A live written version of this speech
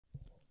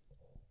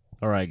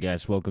All right,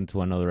 guys, welcome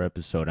to another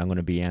episode. I'm going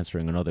to be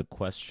answering another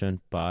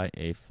question by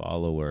a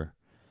follower.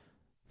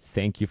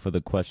 Thank you for the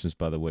questions,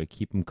 by the way.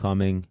 Keep them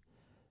coming.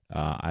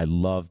 I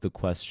love the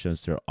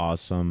questions, they're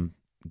awesome.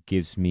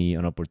 Gives me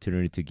an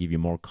opportunity to give you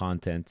more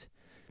content.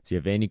 So, if you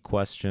have any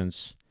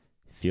questions,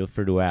 feel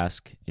free to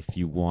ask. If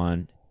you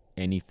want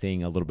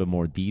anything a little bit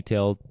more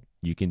detailed,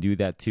 you can do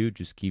that too.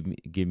 Just give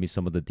me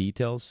some of the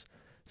details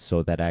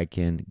so that I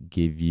can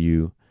give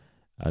you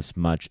as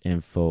much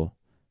info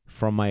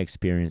from my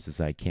experience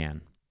as I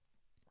can.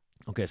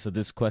 Okay, so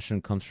this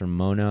question comes from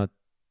Mona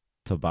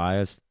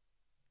Tobias.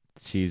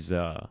 She's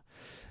a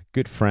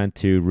good friend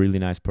too, really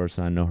nice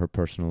person. I know her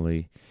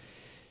personally.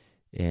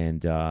 And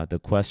the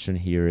question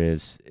here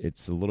is,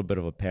 it's a little bit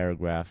of a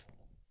paragraph,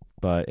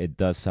 but it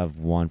does have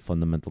one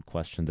fundamental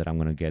question that I'm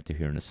going to get to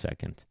here in a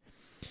second.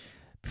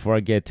 Before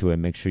I get to it,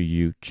 make sure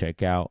you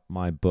check out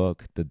my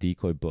book, The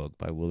Decoy Book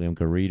by William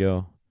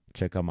Garrido.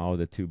 Check out my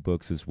other two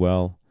books as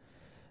well.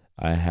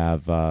 I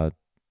have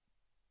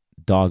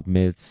Dog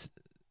Myths,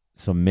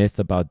 some myth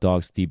about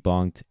dogs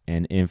debunked,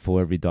 and info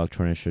every dog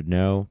trainer should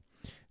know.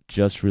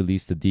 Just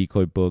released the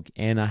Decoy book,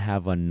 and I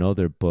have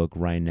another book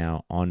right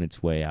now on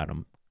its way out.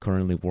 I'm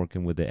currently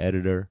working with the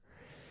editor,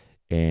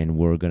 and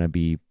we're going to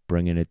be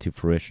bringing it to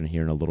fruition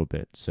here in a little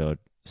bit. So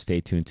stay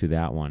tuned to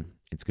that one.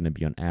 It's going to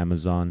be on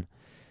Amazon.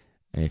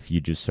 If you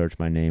just search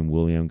my name,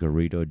 William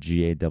Garrido,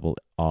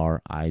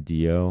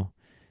 Garrido,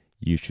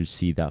 you should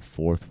see that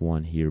fourth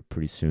one here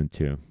pretty soon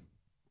too.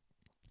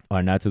 All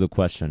right, now to the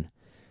question.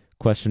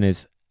 Question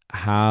is,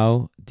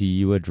 how do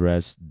you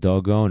address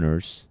dog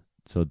owners,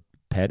 so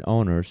pet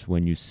owners,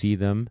 when you see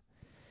them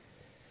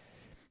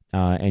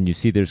and you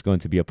see there's going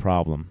to be a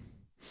problem?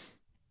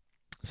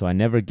 So I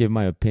never give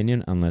my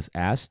opinion unless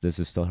asked. This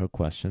is still her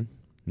question.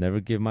 Never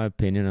give my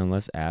opinion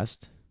unless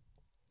asked.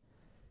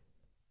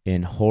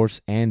 In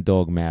horse and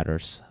dog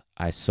matters,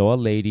 I saw a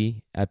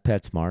lady at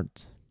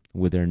PetSmart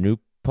with her new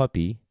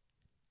puppy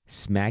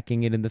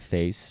smacking it in the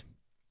face,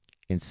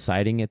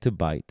 inciting it to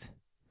bite.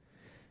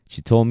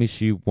 She told me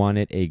she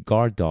wanted a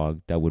guard dog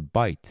that would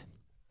bite.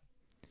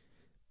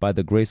 By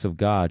the grace of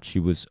God, she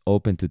was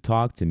open to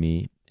talk to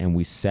me, and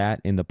we sat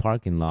in the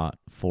parking lot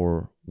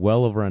for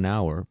well over an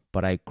hour,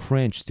 but I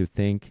cringed to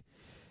think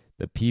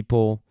that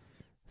people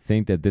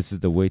think that this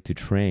is the way to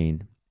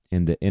train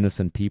in the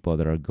innocent people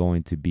that are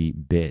going to be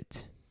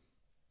bit.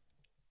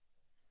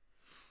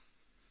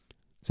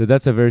 So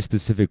that's a very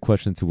specific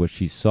question to what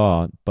she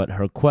saw, but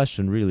her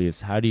question really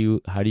is, how do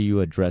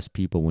you address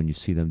people when you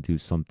see them do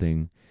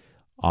something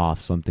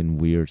off, something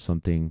weird,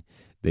 something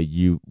that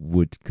you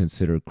would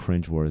consider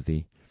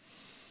cringeworthy?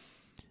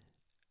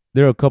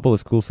 There are a couple of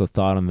schools of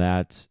thought on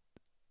that.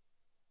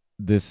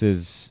 This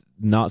is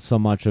not so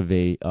much of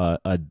a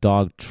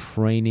dog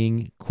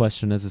training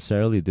question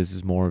necessarily. This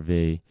is more of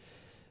a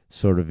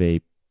sort of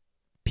a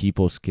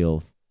people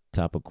skill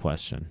type of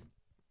question.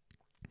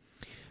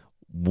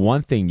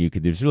 One thing you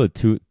could, there's really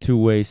two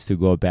ways to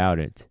go about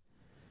it.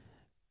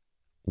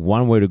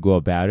 One way to go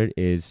about it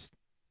is,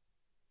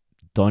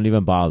 don't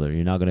even bother.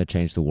 You're not going to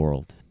change the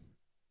world.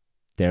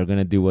 They're going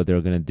to do what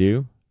they're going to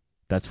do.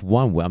 That's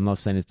one way. I'm not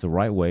saying it's the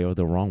right way or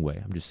the wrong way.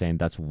 I'm just saying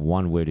that's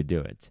one way to do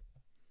it.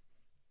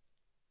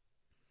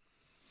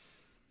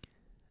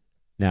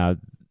 Now,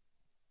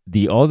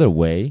 the other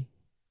way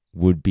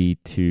would be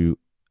to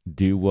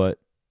do what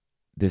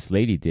this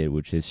lady did,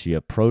 which is she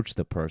approached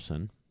the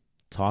person,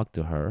 talked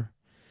to her,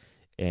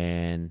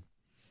 and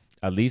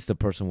at least the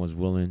person was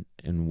willing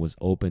and was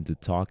open to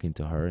talking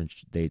to her, and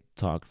they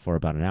talked for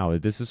about an hour.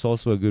 This is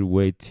also a good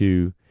way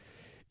to,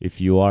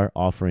 if you are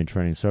offering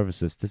training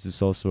services, this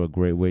is also a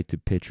great way to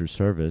pitch your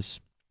service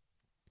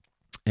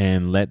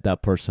and let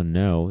that person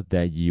know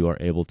that you are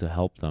able to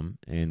help them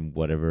in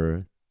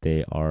whatever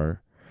they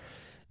are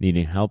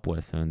needing help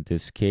with. In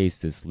this case,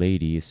 this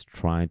lady is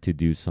trying to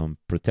do some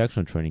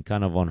protection training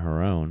kind of on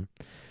her own,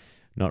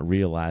 not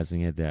realizing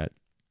it that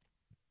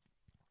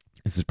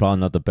this is probably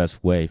not the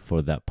best way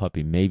for that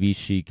puppy. Maybe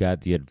she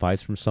got the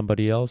advice from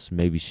somebody else.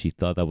 Maybe she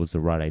thought that was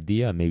the right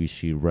idea. Maybe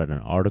she read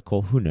an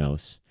article. Who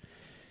knows?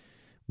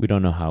 We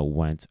don't know how it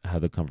went, how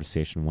the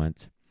conversation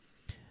went.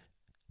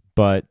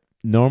 But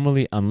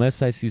normally,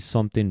 unless I see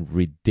something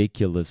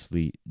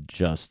ridiculously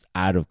just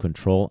out of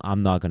control,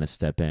 I'm not going to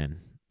step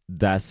in.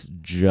 That's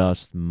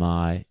just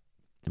my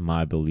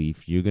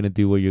belief. You're going to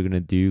do what you're going to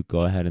do.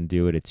 Go ahead and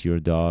do it. It's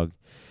your dog.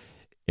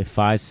 If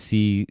I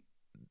see,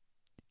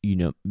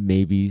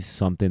 maybe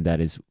something that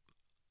is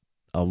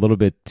a little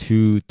bit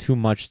too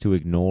much to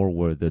ignore,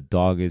 where the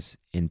dog is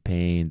in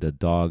pain, the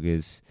dog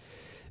is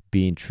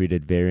being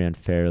treated very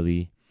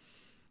unfairly,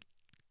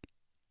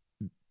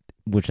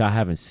 which I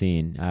haven't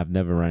seen. I've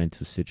never run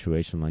into a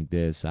situation like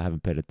this. I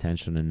haven't paid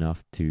attention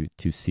enough to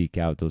seek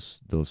out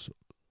those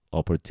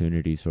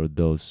opportunities or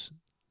those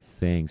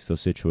things,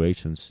 those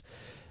situations.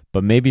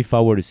 But maybe if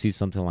I were to see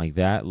something like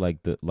that, like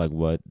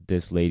what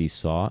this lady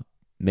saw,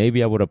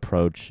 maybe I would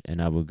approach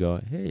and I would go,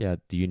 hey,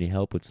 do you need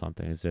help with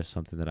something? Is there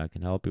something that I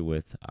can help you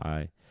with?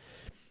 I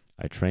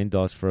train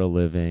dogs for a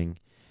living,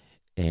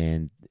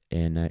 and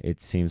it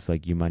seems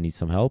like you might need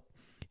some help.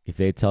 If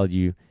they tell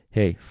you,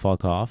 hey,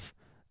 fuck off,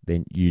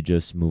 then you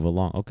just move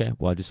along. Okay,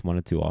 well, I just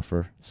wanted to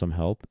offer some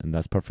help, and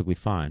that's perfectly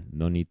fine.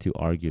 No need to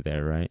argue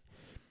there, right?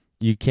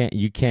 You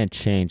can't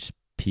change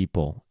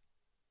people.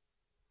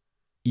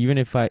 Even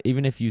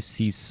if you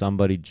see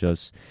somebody,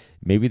 just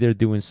maybe they're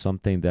doing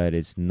something that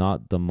is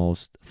not the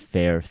most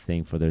fair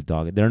thing for their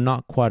dog. They're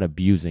not quite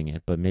abusing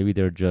it, but maybe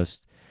they're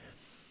just,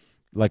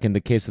 like in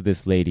the case of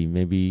this lady,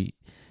 maybe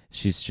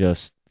she's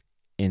just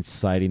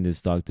inciting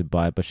this dog to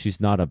bite, but she's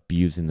not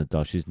abusing the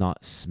dog. She's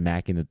not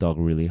smacking the dog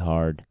really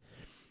hard.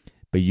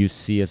 But you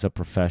see as a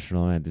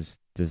professional, and this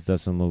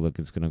doesn't look like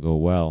it's gonna go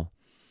well.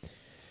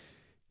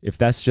 If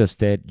that's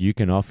just it, you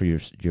can offer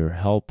your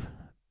help.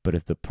 But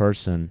if the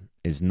person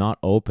is not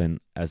open,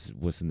 as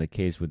was in the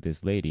case with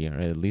this lady, or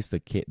at least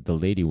the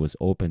lady was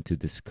open to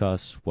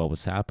discuss what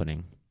was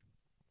happening.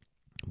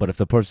 But if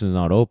the person is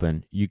not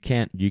open, you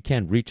can't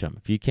reach them.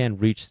 If you can't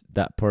reach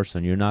that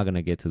person, you're not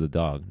gonna get to the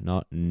dog.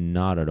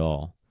 Not at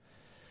all.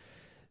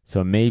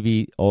 So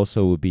maybe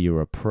also would be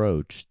your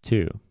approach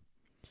too,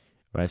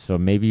 right? So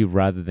maybe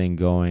rather than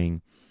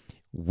going,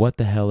 "What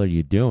the hell are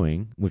you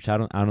doing?" Which I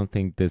don't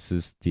think this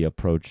is the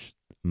approach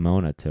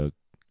Mona took,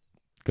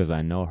 because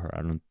I know her.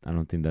 I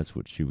don't think that's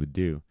what she would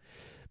do.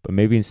 But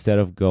maybe instead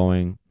of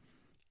going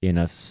in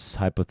a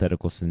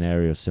hypothetical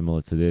scenario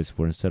similar to this,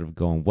 where instead of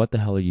going, "What the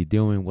hell are you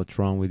doing? What's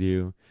wrong with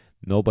you?"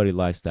 Nobody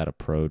likes that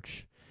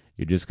approach.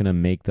 You're just going to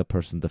make the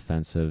person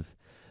defensive.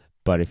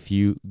 But if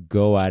you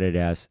go at it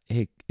as,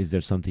 "Hey, is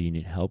there something you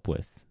need help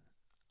with?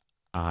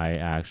 I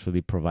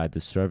actually provide the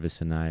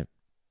service, and I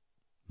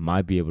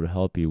might be able to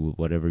help you with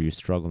whatever you're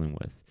struggling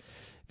with."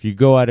 If you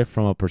go at it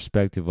from a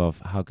perspective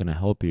of, "How can I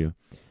help you?"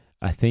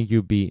 I think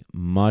you'll be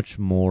much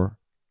more,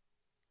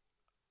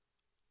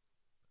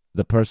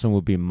 the person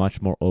will be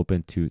much more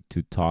open to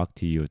talk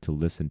to you, to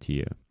listen to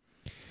you.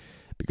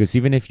 Because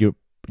even if your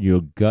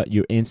gut,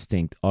 your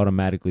instinct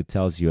automatically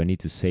tells you, "I need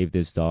to save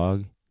this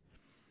dog,"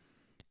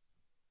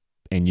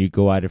 and you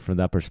go at it from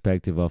that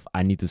perspective of,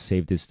 "I need to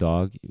save this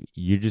dog,"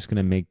 you're just going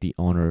to make the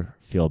owner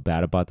feel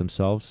bad about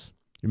themselves.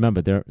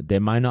 Remember, they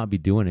might not be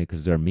doing it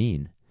because they're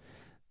mean.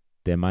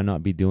 They might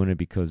not be doing it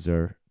because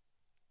they're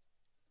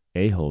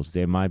a-holes.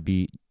 They might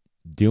be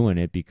doing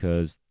it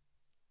because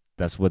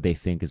that's what they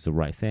think is the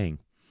right thing.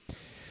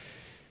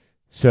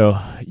 So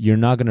you're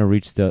not going to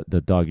reach the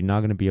dog. You're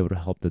not going to be able to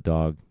help the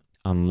dog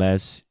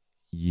unless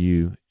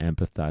you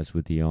empathize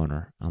with the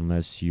owner,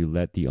 unless you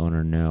let the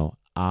owner know,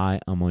 "I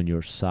am on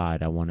your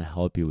side. I want to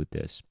help you with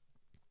this."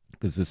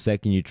 Because the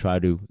second you try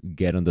to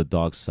get on the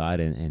dog's side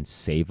and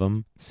save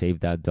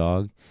that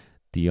dog,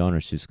 the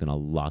owner's just going to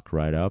lock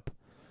right up.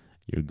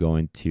 You're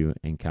going to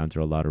encounter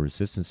a lot of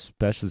resistance,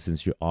 especially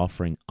since you're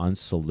offering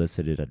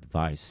unsolicited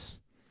advice.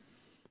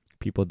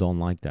 People don't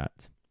like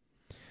that.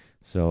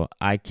 So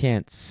I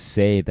can't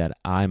say that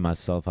I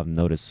myself have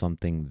noticed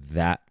something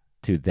that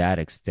to that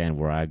extent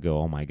where I go,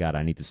 "Oh my God,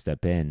 I need to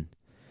step in."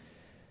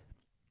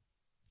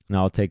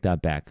 No, I'll take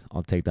that back.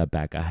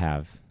 I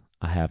have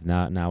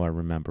now I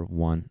remember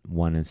one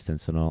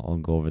instance, and I'll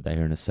go over that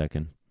here in a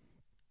second.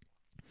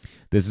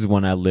 This is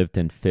when I lived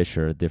in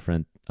Fisher, a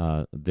different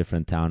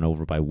town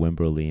over by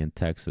Wimberley in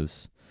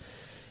Texas.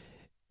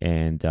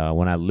 And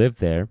when I lived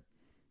there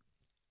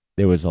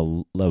was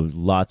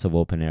lots of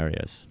open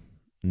areas,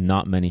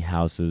 not many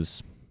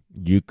houses.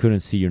 You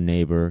couldn't see your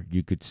neighbor.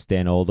 You could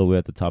stand all the way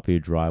at the top of your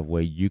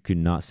driveway. You could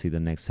not see the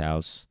next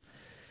house.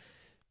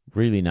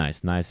 Really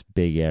nice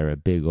big area,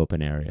 big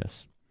open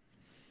areas.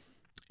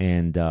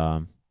 And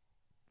I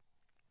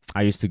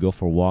used to go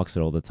for walks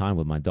there all the time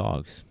with my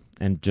dogs,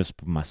 and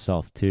just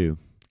myself too,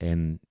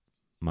 and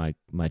my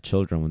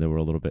children when they were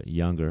a little bit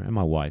younger, and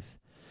my wife.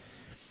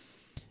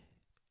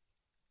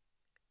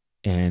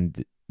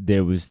 And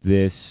there was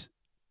this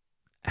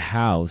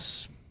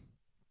house,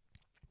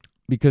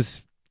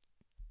 because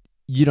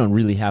you don't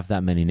really have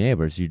that many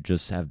neighbors. You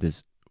just have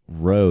this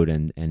road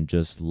and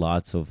just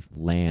lots of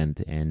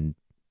land and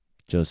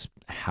just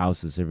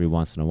houses every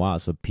once in a while.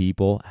 So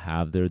people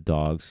have their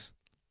dogs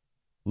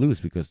loose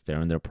because they're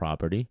on their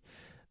property.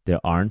 There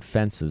weren't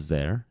fences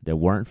there.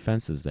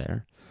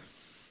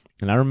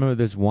 And I remember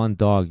this one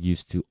dog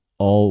used to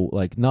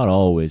not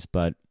always,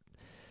 but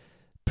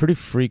pretty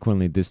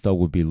frequently this dog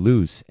would be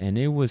loose, and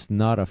it was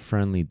not a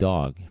friendly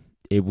dog.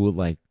 It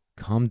would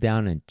come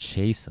down and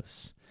chase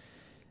us.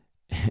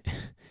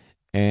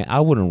 And I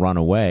wouldn't run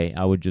away.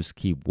 I would just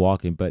keep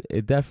walking, but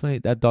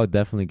that dog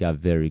definitely got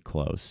very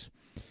close.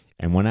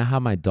 And when I had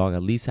my dog,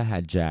 at least I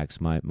had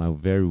Jax, my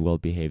very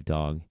well-behaved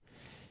dog,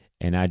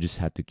 and I just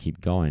had to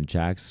keep going.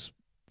 Jax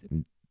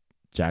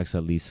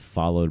at least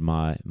followed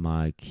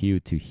my cue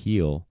to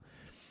heel,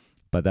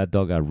 but that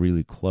dog got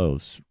really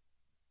close,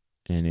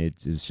 and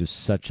it's just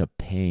such a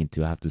pain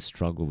to have to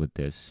struggle with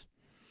this.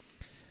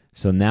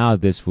 So now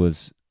this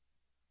was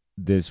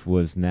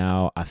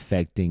now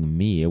affecting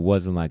me. It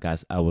wasn't like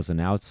I was an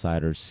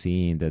outsider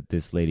seeing that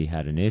this lady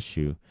had an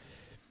issue.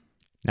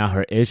 Now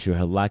her issue,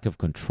 her lack of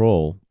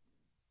control,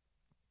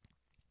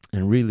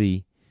 and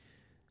really,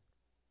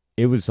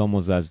 it was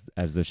almost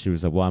as though she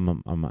was like, "Well,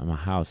 I'm a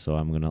house, so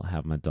I'm gonna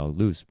have my dog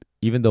loose."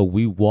 Even though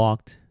we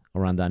walked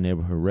around that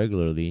neighborhood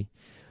regularly,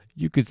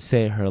 you could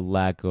say her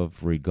lack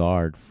of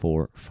regard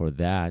for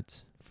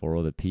that, for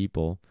other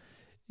people,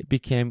 it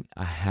became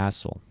a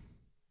hassle.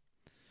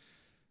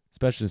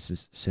 Especially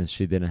since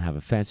she didn't have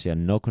a fence, she had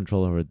no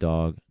control over her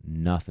dog,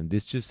 nothing.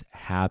 This just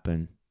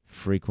happened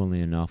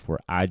frequently enough where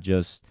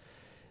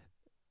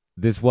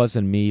this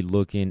wasn't me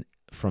looking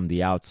from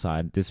the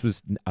outside. This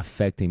was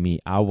affecting me.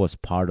 I was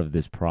part of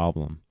this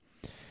problem.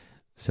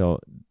 So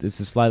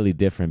this is slightly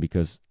different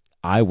because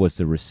I was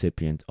the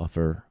recipient of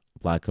her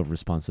lack of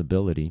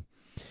responsibility.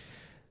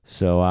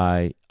 So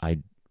I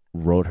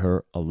wrote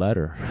her a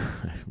letter.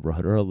 I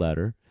wrote her a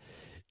letter,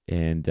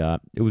 and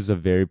it was a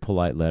very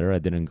polite letter. I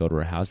didn't go to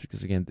her house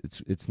because, again,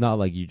 it's not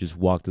like you just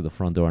walk to the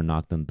front door and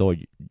knock on the door.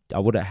 I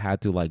would have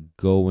had to like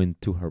go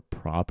into her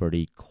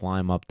property,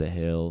 climb up the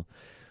hill,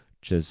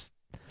 just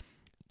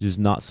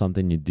not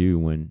something you do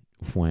when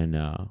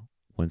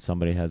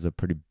somebody has a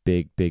pretty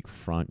big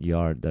front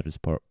yard that is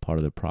part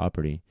of the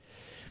property.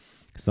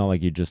 It's not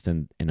like you're just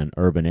in an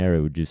urban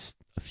area with just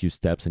a few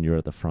steps and you're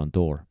at the front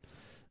door.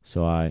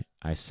 So I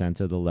sent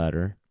her the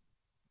letter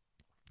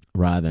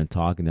rather than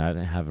talking to her. I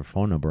didn't have her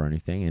phone number or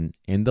anything. And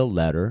in the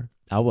letter,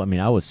 I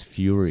was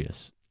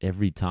furious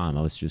every time.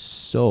 I was just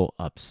so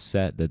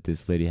upset that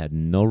this lady had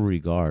no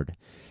regard.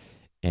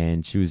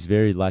 And she was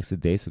very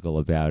lackadaisical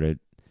about it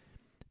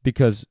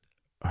because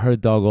her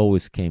dog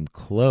always came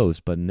close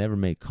but never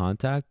made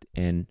contact.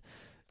 And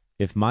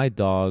if my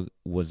dog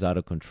was out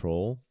of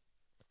control,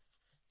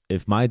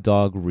 if my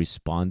dog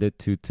responded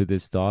to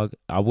this dog,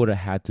 I would have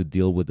had to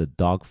deal with a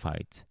dog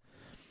fight.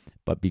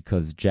 But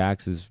because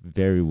Jax is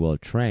very well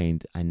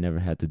trained, I never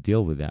had to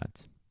deal with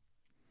that.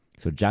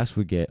 So Jax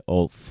would get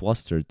all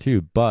flustered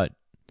too, but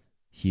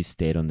he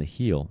stayed on the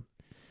heel.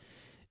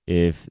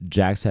 If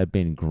Jax had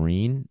been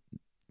green,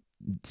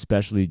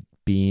 especially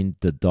being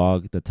the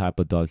type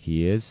of dog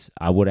he is,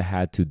 I would have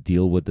had to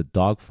deal with the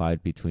dog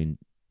fight between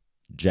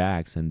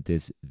Jax and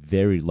this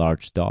very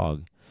large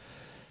dog.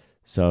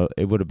 So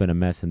it would have been a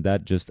mess, and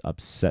that just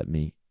upset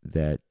me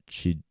that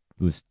she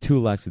was too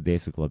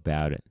lackadaisical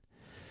about it.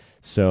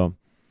 So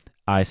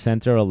I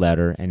sent her a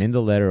letter, and in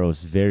the letter I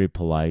was very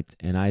polite,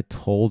 and I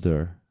told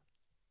her,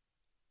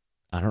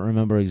 I don't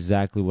remember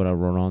exactly what I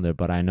wrote on there,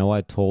 but I know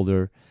I told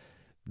her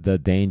the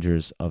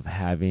dangers of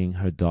having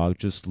her dog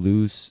just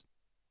loose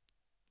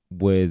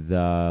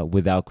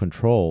without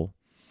control,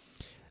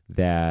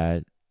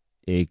 that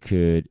it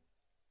could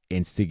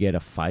instigate a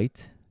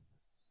fight,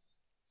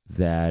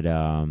 that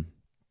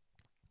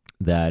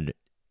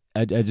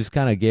I just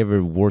kind of gave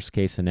her worst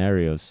case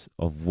scenarios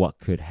of what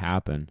could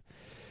happen.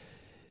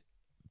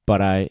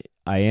 But I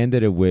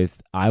ended it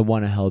with, I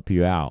want to help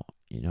you out.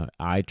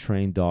 I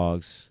train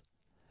dogs,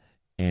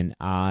 and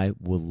I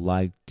would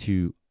like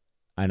to,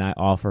 and I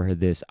offer her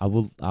this. I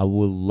would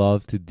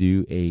love to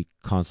do a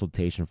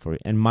consultation for you.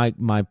 And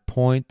my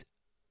point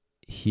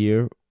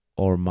here,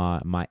 or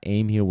my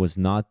aim here, was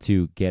not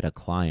to get a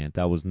client.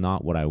 That was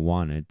not what I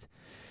wanted.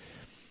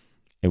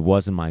 It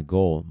wasn't my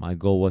goal. My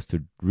goal was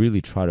to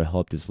really try to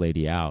help this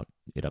lady out.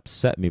 It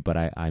upset me, but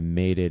I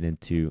made it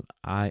into,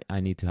 I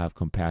need to have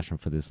compassion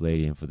for this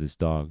lady and for this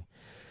dog.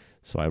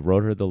 So I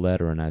wrote her the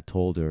letter, and I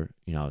told her,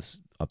 I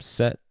was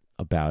upset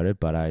about it,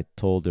 but I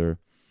told her,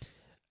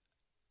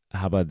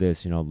 how about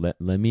this? Let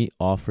me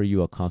offer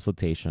you a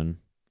consultation.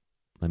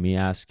 Let me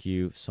ask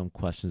you some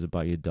questions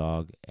about your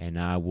dog, and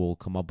I will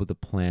come up with a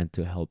plan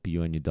to help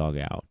you and your dog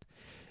out.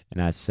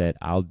 And I said,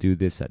 I'll do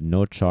this at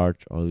no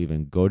charge, or I'll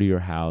even go to your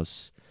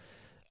house,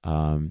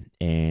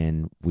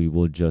 and we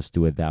will just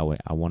do it that way.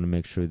 I want to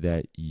make sure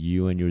that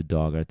you and your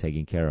dog are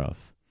taken care of.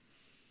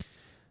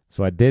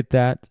 So I did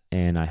that,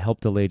 and I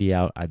helped the lady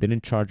out. I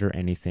didn't charge her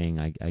anything.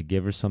 I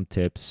gave her some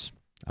tips.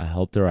 I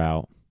helped her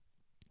out.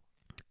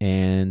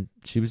 And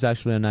she was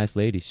actually a nice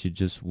lady. She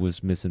just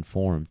was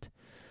misinformed.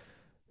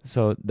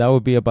 So that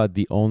would be about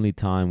the only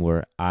time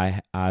where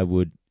I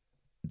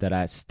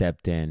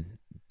stepped in.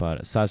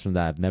 But aside from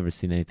that, I've never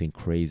seen anything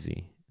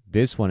crazy.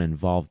 This one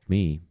involved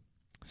me.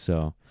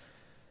 So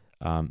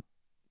I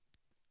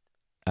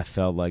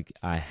felt like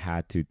I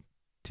had to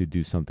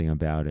do something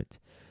about it.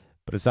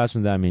 But aside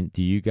from that,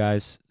 do you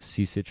guys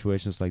see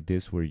situations like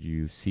this where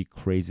you see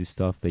crazy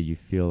stuff that you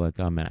feel like,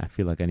 oh man, I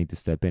feel like I need to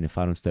step in. If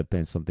I don't step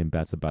in, something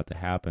bad's about to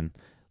happen,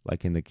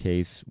 like in the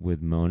case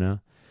with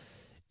Mona?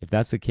 If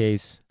that's the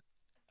case,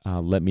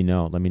 let me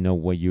know. Let me know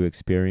what you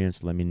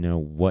experienced. Let me know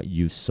what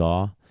you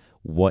saw,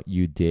 what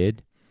you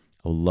did.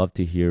 I would love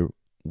to hear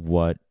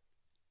what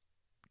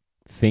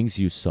things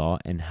you saw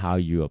and how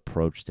you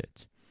approached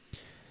it,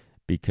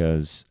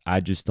 because I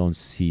just don't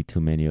see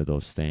too many of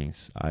those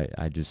things.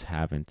 I just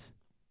haven't,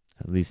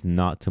 at least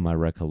not to my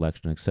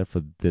recollection, except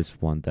for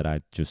this one that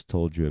I just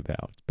told you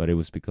about. But it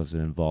was because it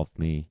involved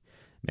me.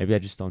 Maybe I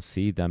just don't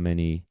see that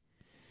many.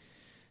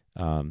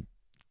 I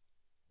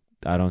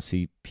don't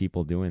see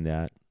people doing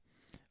that,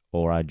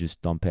 or I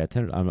just don't pay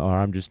attention, or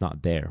I'm just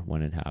not there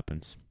when it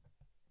happens.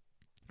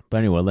 But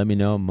anyway, let me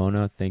know.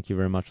 Mona, thank you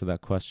very much for that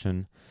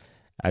question.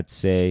 I'd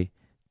say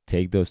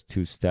take those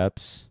 2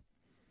 steps.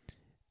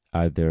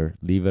 Either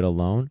leave it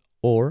alone,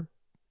 or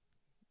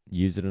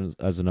use it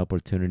as an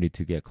opportunity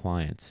to get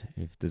clients.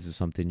 If this is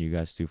something you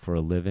guys do for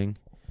a living,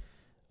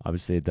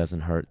 obviously it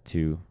doesn't hurt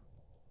to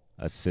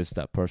assist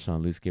that person,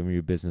 at least give them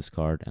your business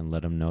card and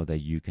let them know that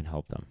you can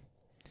help them.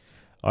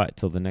 All right,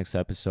 till the next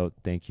episode,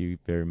 thank you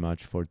very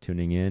much for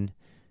tuning in,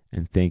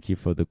 and thank you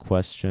for the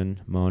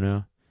question,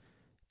 Mona,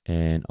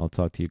 and I'll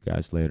talk to you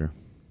guys later.